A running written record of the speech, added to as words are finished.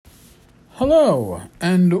Hello,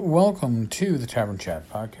 and welcome to the Tavern Chat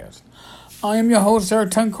Podcast. I am your host, Eric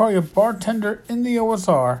Tenkar, your bartender in the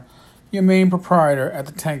OSR, your main proprietor at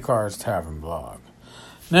the Tenkar's Tavern blog.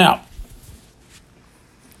 Now,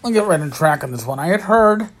 I'll get right on track on this one. I had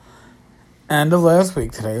heard, end of last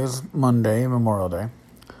week, today is Monday, Memorial Day,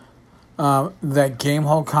 that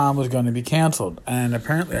Gamehole Con was going to be canceled. And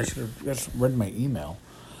apparently I should have just read my email.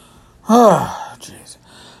 Oh, jeez.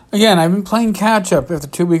 Again, I've been playing catch-up after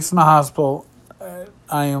 2 weeks in the hospital.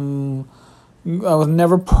 I was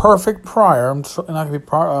never perfect prior. I'm certainly not going to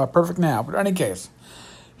be perfect now. But in any case,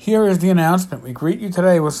 here is the announcement. We greet you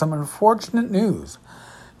today with some unfortunate news.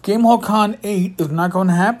 Gamehole Con 8 is not going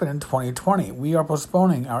to happen in 2020. We are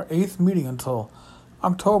postponing our 8th meeting until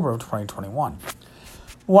October of 2021.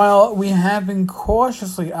 While we have been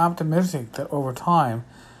cautiously optimistic that over time,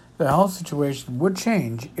 the health situation would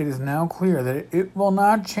change, it is now clear that it will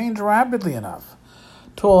not change rapidly enough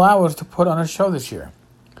to allow us to put on a show this year.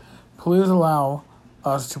 Please allow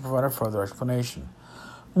us to provide a further explanation.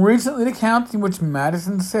 Recently, the county in which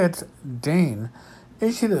Madison sits, Dane,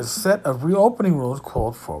 issued a set of reopening rules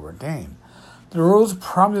called Forward Dane. The rules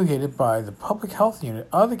promulgated by the Public Health Unit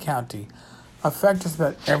of the county affect just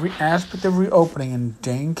about every aspect of reopening in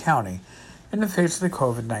Dane County in the face of the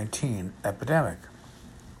COVID-19 epidemic.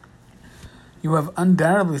 You have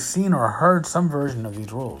undoubtedly seen or heard some version of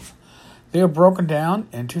these rules. They are broken down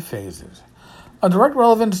into phases. Of direct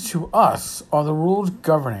relevance to us are the rules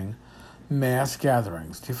governing mass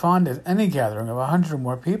gatherings, defined as any gathering of 100 or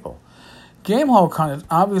more people. Gamehole Con is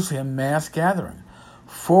obviously a mass gathering.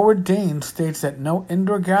 Forward Dane states that no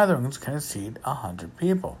indoor gatherings can exceed 100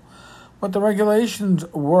 people. What the regulations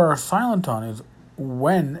were silent on is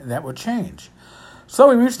when that would change. So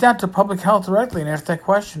we reached out to Public Health directly and asked that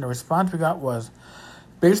question. The response we got was,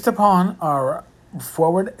 based upon our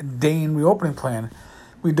Forward Dane reopening plan,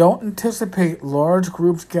 we don't anticipate large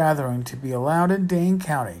groups gathering to be allowed in Dane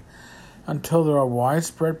County until there are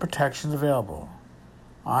widespread protections available,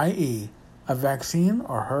 i.e., a vaccine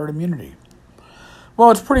or herd immunity. Well,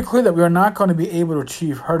 it's pretty clear that we are not going to be able to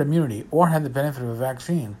achieve herd immunity or have the benefit of a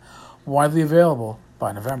vaccine widely available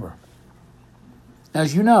by November.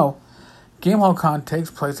 As you know, Gamehole Con takes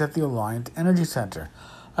place at the Alliant Energy Center,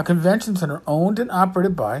 a convention center owned and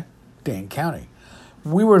operated by Dane County.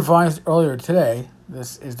 We were advised earlier today,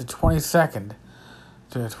 this is the 22nd,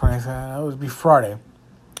 that would be Friday,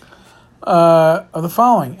 of the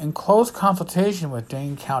following. In close consultation with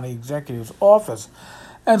Dane County Executive's Office,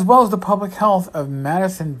 as well as the Public Health of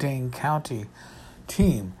Madison-Dane County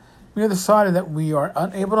team, we have decided that we are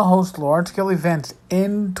unable to host large-scale events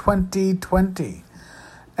in 2020,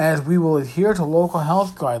 as we will adhere to local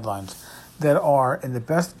health guidelines that are in the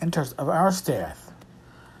best interest of our staff,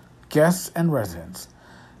 guests, and residents.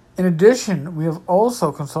 In addition, we have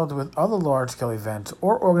also consulted with other large-scale events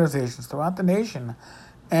or organizations throughout the nation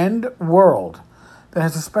and world that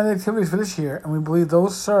have suspended activities for this year, and we believe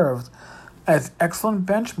those served as excellent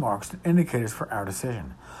benchmarks and indicators for our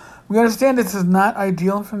decision. We understand this is not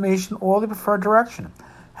ideal information or the preferred direction.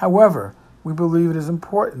 However, we believe it is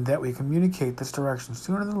important that we communicate this direction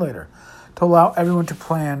sooner than later to allow everyone to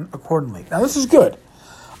plan accordingly. Now, this is good.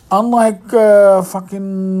 Unlike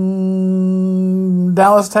fucking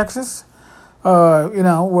Dallas, Texas, where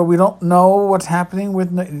we don't know what's happening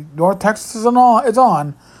with North Texas is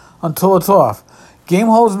on until it's off.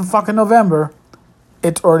 Gamehole's in fucking November.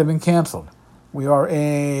 It's already been canceled. We are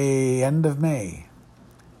end of May.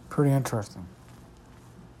 Pretty interesting.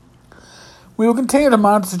 We will continue to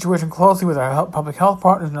monitor the situation closely with our public health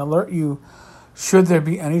partners and alert you should there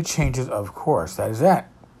be any changes, of course. That is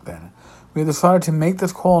that, then. We have decided to make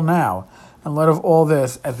this call now in light of all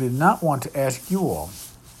this, as we did not want to ask you all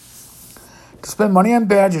to spend money on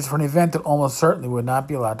badges for an event that almost certainly would not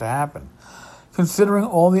be allowed to happen. Considering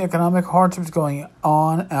all the economic hardships going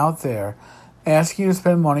on out there, asking you to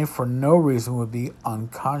spend money for no reason would be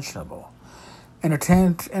unconscionable. In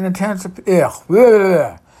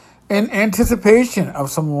anticipation of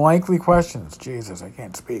some likely questions. Jesus, I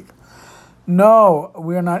can't speak. No,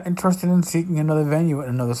 we are not interested in seeking another venue in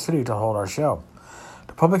another city to hold our show.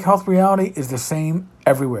 The public health reality is the same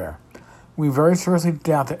everywhere. We very seriously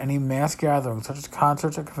doubt that any mass gatherings, such as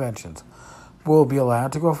concerts or conventions, will be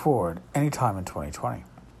allowed to go forward anytime in 2020.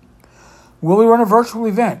 Will we run a virtual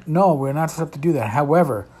event? No, we're not set up to do that.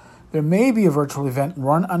 However, there may be a virtual event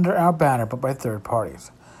run under our banner, but by third parties.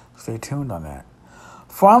 Stay tuned on that.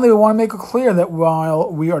 Finally, we want to make it clear that while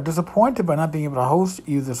we are disappointed by not being able to host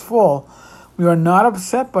you this fall, we are not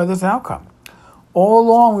upset by this outcome. All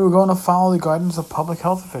along, we were going to follow the guidance of public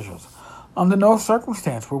health officials. Under no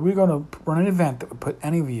circumstance were we going to run an event that would put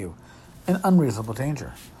any of you in unreasonable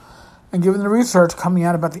danger. And given the research coming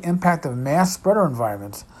out about the impact of mass spreader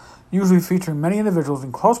environments, usually featuring many individuals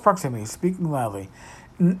in close proximity speaking loudly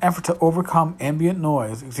in an effort to overcome ambient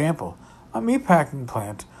noise, example, a meatpacking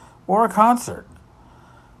plant or a concert,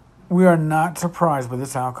 we are not surprised by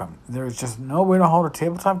this outcome. There is just no way to hold a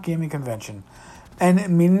tabletop gaming convention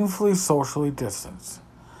and meaningfully socially distance.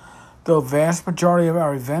 The vast majority of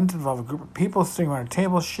our events involve a group of people sitting around a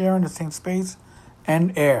table sharing the same space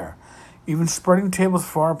and air. Even spreading tables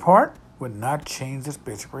far apart would not change this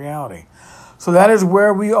basic reality. So that is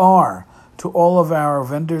where we are. To all of our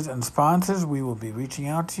vendors and sponsors, we will be reaching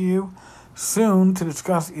out to you soon to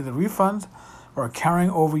discuss either refunds or carrying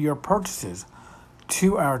over your purchases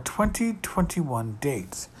to our 2021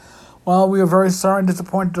 dates. While we are very sorry and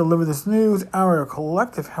disappointed to deliver this news, our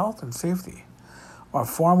collective health and safety are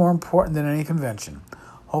far more important than any convention.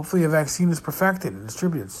 Hopefully a vaccine is perfected and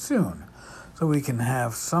distributed soon so we can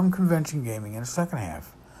have some convention gaming in the second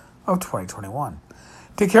half of 2021.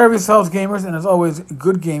 Take care of yourselves, gamers, and as always,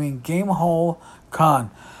 good gaming. Gamehole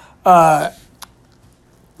Con.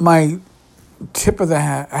 My tip of the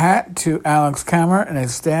hat to Alex Kammer and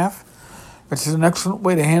his staff. This is an excellent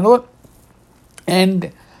way to handle it.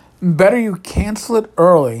 And better you cancel it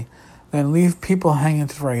early than leave people hanging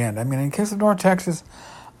to the very end. I mean, in case of North Texas,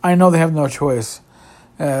 I know they have no choice.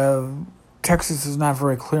 Texas is not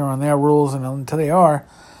very clear on their rules, and until they are,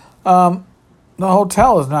 the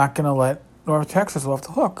hotel is not going to let North Texas off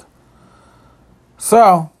the hook.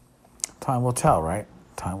 So, time will tell, right?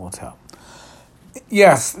 Time will tell.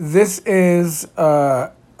 Yes, this is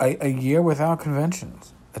a year without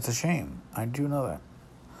conventions. It's a shame. I do know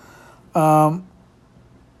that.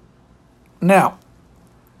 Now,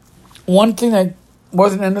 one thing that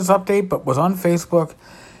wasn't in this update but was on Facebook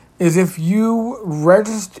is if you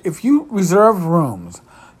reserved rooms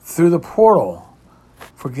through the portal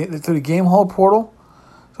through the Gamehole portal.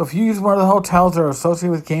 So if you use one of the hotels that are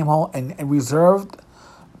associated with Gamehole and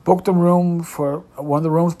booked a room for one of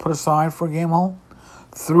the rooms put aside for Gamehole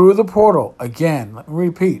through the portal. Again, let me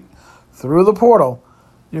repeat, through the portal,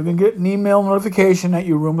 you can get an email notification that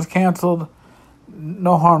your room was canceled.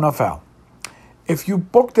 No harm, no foul. If you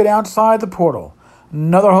booked it outside the portal,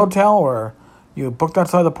 another hotel, or you booked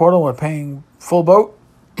outside the portal and paying full boat,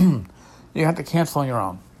 you have to cancel on your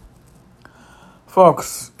own.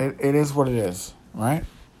 Folks, it is what it is, right?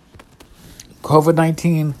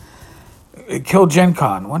 COVID-19, it killed Gen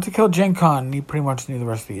Con. Once it killed Gen Con, you pretty much knew the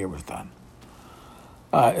rest of the year was done.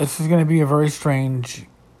 This is going to be a very strange year.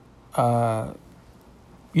 I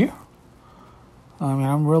mean,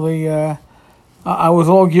 I'm really... I was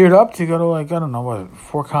all geared up to go to, I don't know,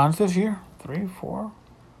 4 cons this year? 3, 4?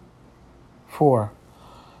 4.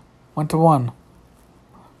 Went to 1.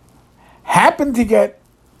 Happened to get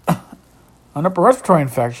an upper respiratory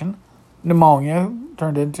infection, pneumonia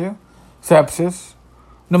turned into, sepsis,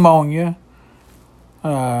 pneumonia,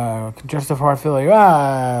 congestive heart failure,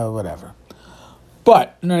 whatever.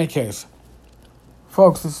 But, in any case,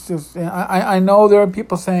 folks, it's just, I know there are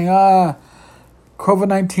people saying,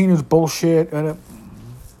 COVID-19 is bullshit.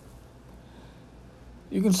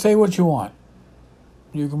 You can say what you want.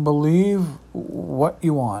 You can believe what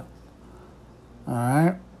you want. All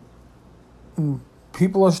right?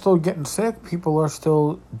 People are still getting sick. People are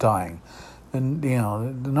still dying. And,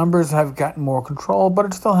 the numbers have gotten more control, but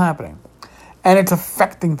it's still happening. And it's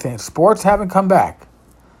affecting things. Sports haven't come back.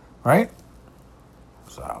 Right?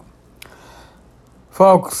 So,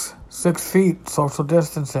 folks, 6 feet, social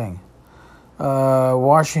distancing.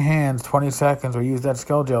 Wash your hands 20 seconds or use that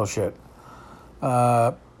Skull Gel shit.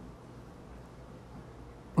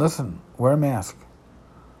 Listen, wear a mask.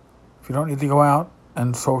 If you don't need to go out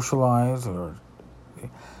and socialize or...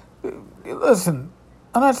 Listen,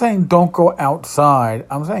 I'm not saying don't go outside.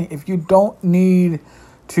 I'm saying if you don't need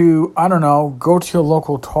to, go to your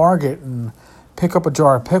local Target and pick up a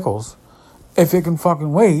jar of pickles, if it can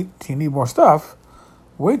fucking wait till you need more stuff,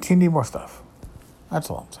 wait till you need more stuff. That's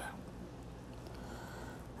all I'm saying.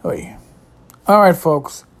 Oy. All right,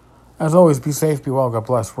 folks. As always, be safe, be well, God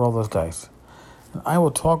bless. Roll those dice. And I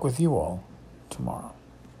will talk with you all tomorrow.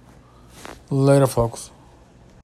 Later, folks.